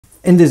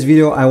In this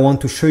video, I want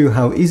to show you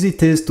how easy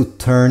it is to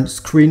turn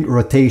screen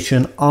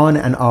rotation on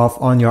and off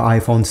on your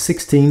iPhone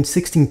 16,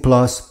 16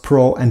 Plus,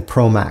 Pro and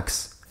Pro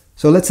Max.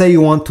 So let's say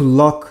you want to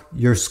lock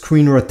your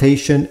screen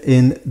rotation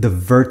in the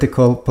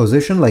vertical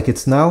position like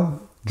it's now.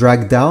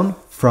 Drag down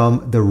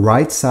from the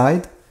right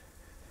side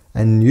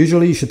and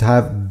usually you should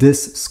have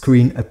this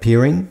screen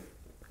appearing.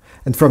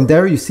 And from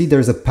there you see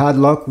there's a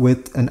padlock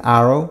with an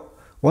arrow.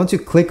 Once you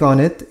click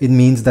on it, it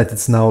means that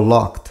it's now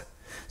locked.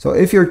 So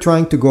if you're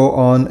trying to go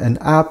on an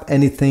app,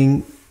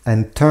 anything,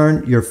 and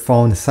turn your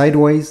phone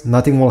sideways,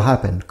 nothing will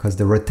happen because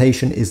the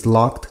rotation is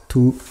locked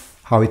to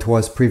how it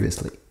was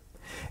previously.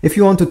 If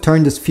you want to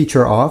turn this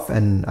feature off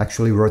and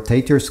actually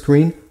rotate your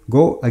screen,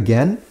 go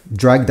again,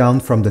 drag down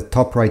from the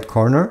top right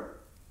corner,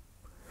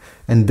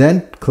 and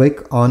then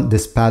click on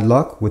this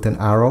padlock with an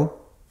arrow.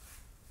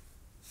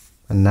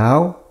 And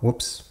now,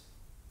 whoops,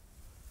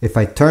 if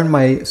I turn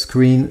my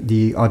screen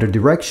the other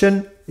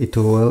direction, it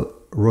will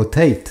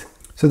rotate.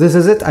 So this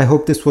is it. I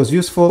hope this was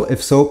useful.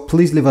 If so,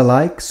 please leave a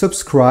like,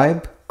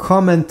 subscribe,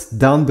 comment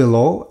down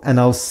below, and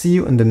I'll see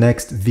you in the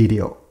next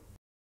video.